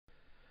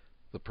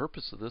The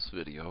purpose of this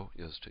video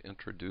is to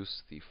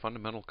introduce the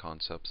fundamental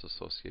concepts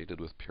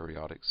associated with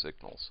periodic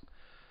signals.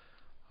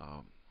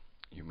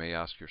 You may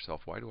ask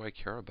yourself, why do I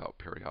care about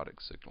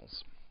periodic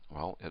signals?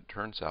 Well, it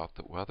turns out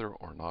that whether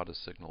or not a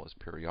signal is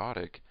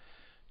periodic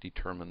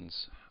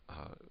determines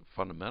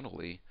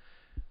fundamentally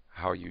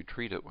how you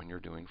treat it when you're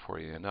doing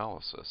Fourier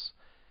analysis,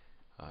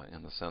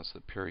 in the sense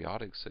that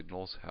periodic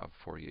signals have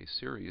Fourier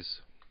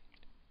series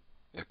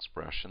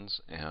expressions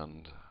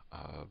and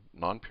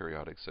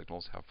non-periodic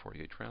signals have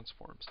Fourier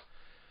transforms.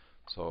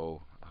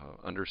 So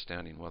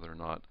understanding whether or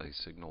not a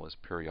signal is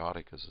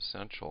periodic is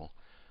essential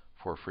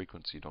for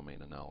frequency domain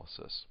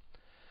analysis.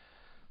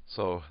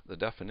 So the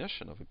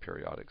definition of a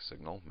periodic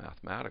signal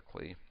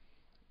mathematically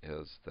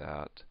is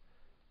that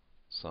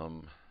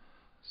some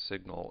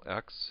signal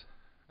x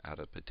at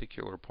a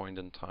particular point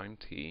in time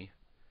t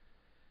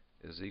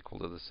is equal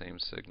to the same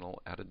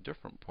signal at a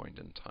different point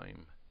in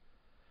time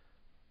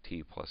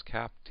t plus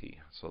cap t.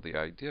 So the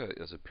idea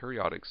is a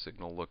periodic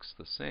signal looks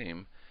the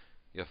same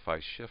if I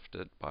shift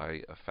it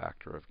by a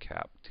factor of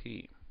cap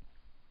t.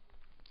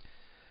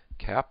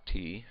 Cap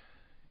t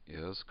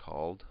is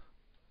called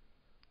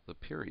the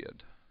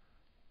period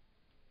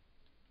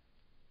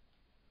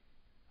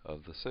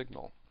of the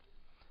signal.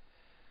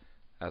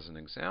 As an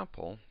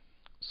example,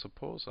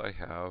 suppose I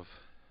have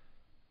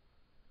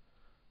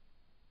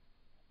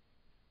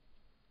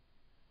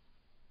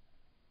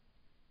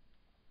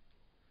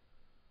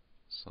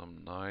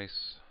some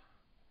nice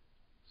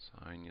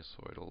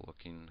sinusoidal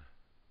looking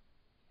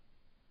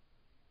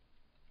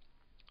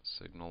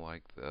signal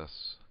like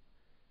this,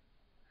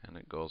 and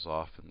it goes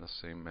off in the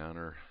same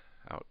manner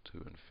out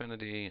to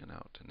infinity and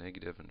out to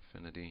negative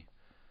infinity,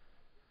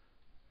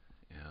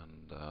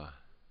 and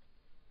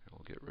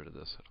we'll get rid of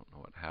this. I don't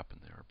know what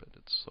happened there, but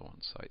it's so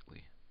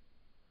unsightly.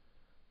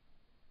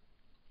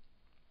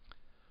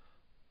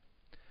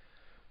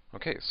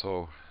 Okay,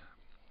 so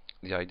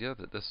the idea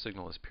that this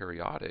signal is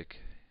periodic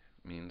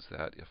means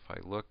that if I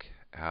look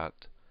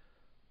at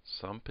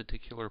some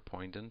particular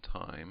point in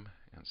time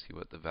and see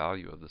what the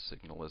value of the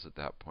signal is at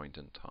that point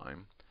in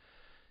time,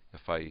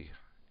 if I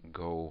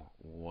go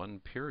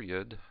one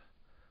period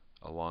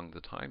along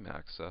the time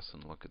axis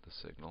and look at the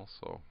signal,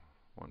 so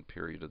one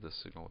period of this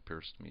signal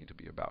appears to me to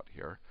be about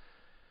here,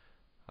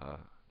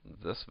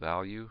 this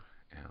value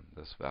and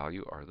this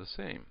value are the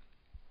same.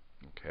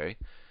 Okay,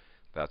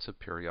 that's a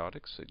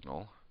periodic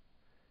signal,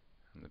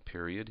 and the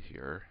period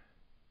here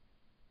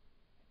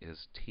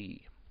is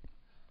t.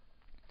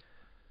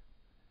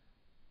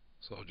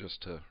 So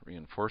just to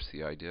reinforce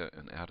the idea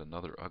and add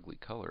another ugly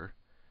color,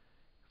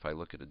 if I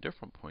look at a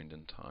different point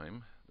in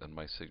time, then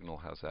my signal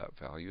has that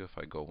value. If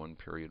I go one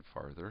period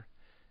farther,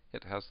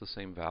 it has the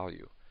same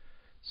value.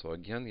 So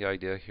again, the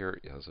idea here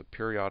is a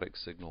periodic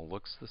signal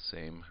looks the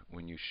same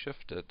when you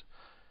shift it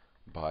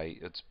by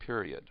its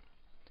period.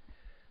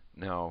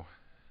 Now,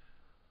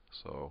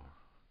 so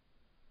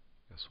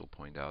I guess we'll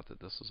point out that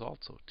this is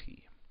also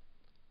t.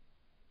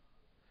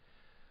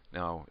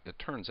 Now, it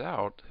turns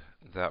out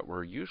that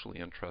we're usually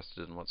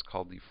interested in what's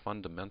called the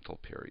fundamental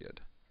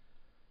period.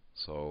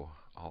 So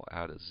I'll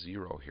add a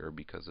 0 here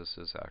because this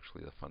is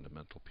actually the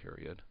fundamental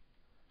period.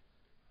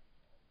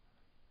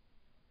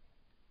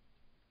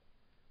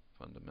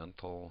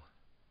 Fundamental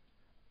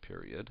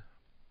period.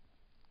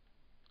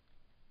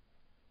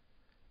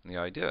 And the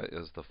idea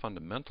is the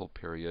fundamental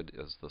period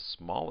is the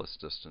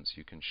smallest distance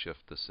you can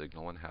shift the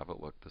signal and have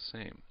it look the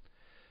same.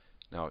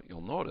 Now,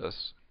 you'll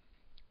notice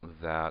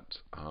that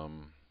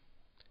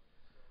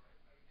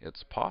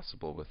it's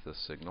possible with this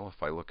signal,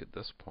 if I look at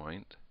this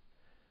point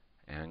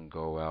and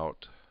go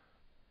out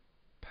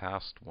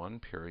past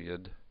one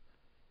period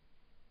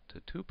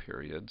to two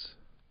periods,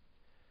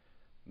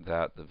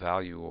 that the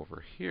value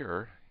over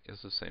here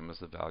is the same as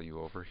the value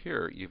over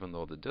here, even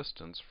though the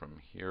distance from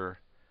here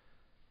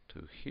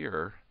to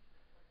here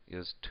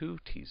is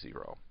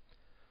 2t0.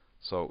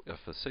 So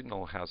if a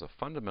signal has a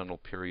fundamental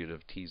period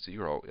of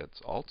t0,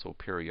 it's also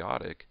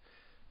periodic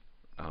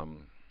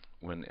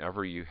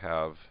whenever you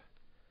have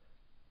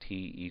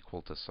t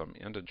equal to some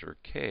integer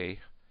k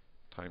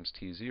times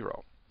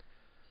t0.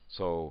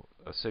 So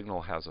a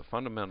signal has a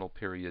fundamental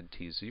period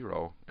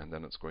t0, and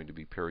then it's going to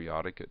be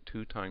periodic at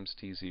 2 times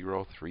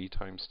t0, 3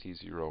 times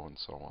t0, and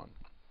so on.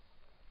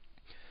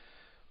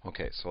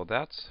 Okay, so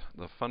that's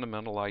the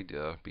fundamental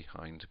idea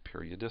behind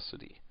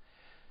periodicity.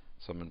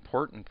 Some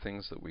important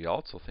things that we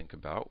also think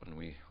about when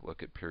we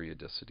look at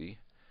periodicity.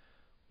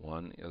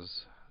 One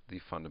is the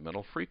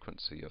fundamental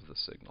frequency of the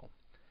signal.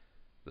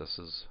 This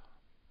is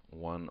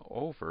 1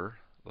 over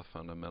the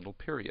fundamental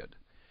period.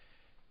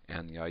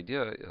 And the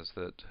idea is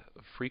that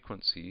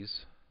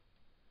frequencies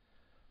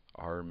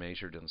are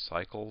measured in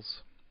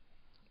cycles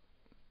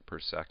per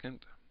second.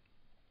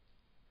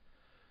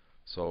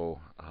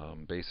 So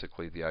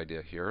basically the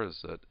idea here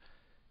is that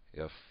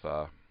if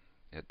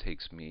it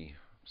takes me,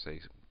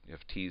 say, if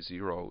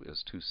t0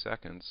 is 2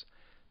 seconds,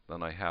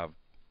 then I have,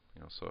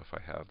 so if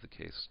I have the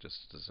case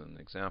just as an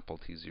example,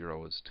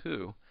 t0 is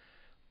 2,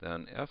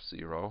 then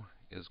f0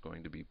 is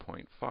going to be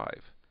 0.5.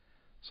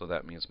 So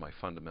that means my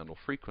fundamental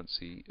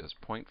frequency is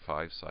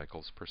 0.5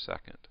 cycles per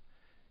second.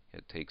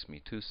 It takes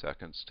me 2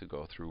 seconds to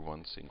go through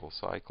one single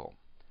cycle.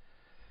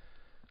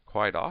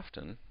 Quite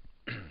often,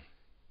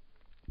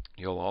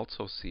 you'll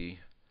also see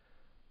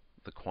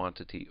the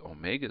quantity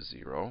omega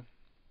 0,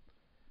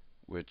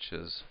 which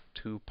is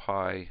 2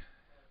 pi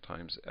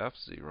times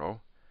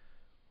f0,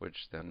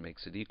 which then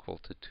makes it equal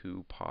to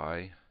 2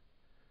 pi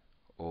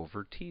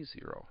over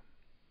t0.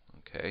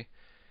 Okay,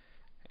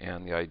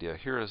 and the idea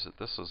here is that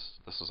this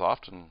is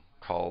often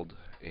called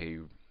a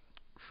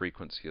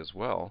frequency as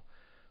well,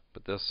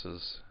 but this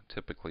is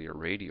typically a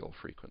radial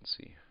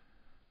frequency.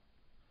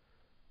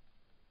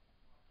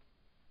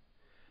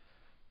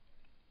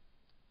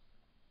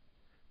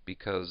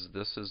 Because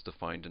this is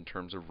defined in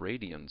terms of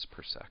radians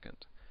per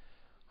second.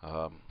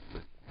 The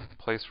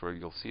place where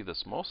you'll see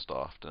this most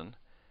often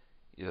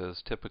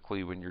is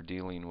typically when you're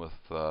dealing with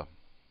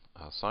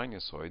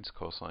sinusoids,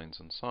 cosines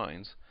and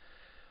sines,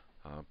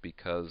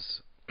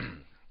 because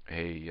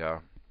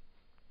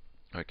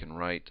I can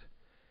write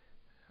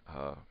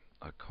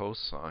a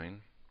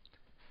cosine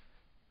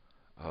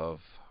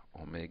of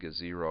omega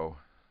 0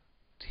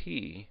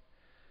 t.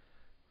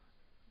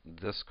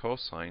 This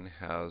cosine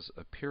has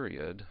a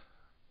period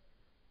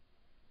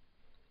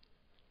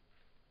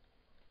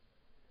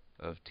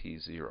of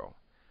t0.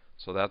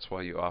 So that's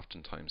why you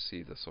oftentimes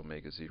see this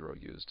omega 0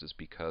 used, is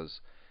because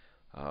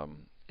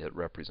it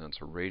represents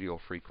a radial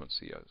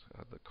frequency.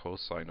 The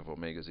cosine of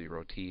omega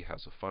 0 t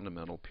has a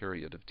fundamental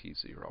period of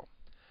t0.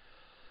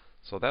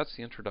 So that's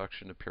the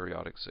introduction to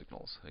periodic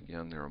signals.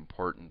 Again, they're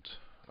important.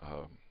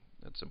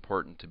 It's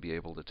important to be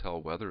able to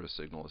tell whether a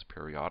signal is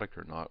periodic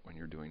or not when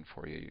you're doing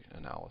Fourier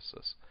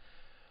analysis.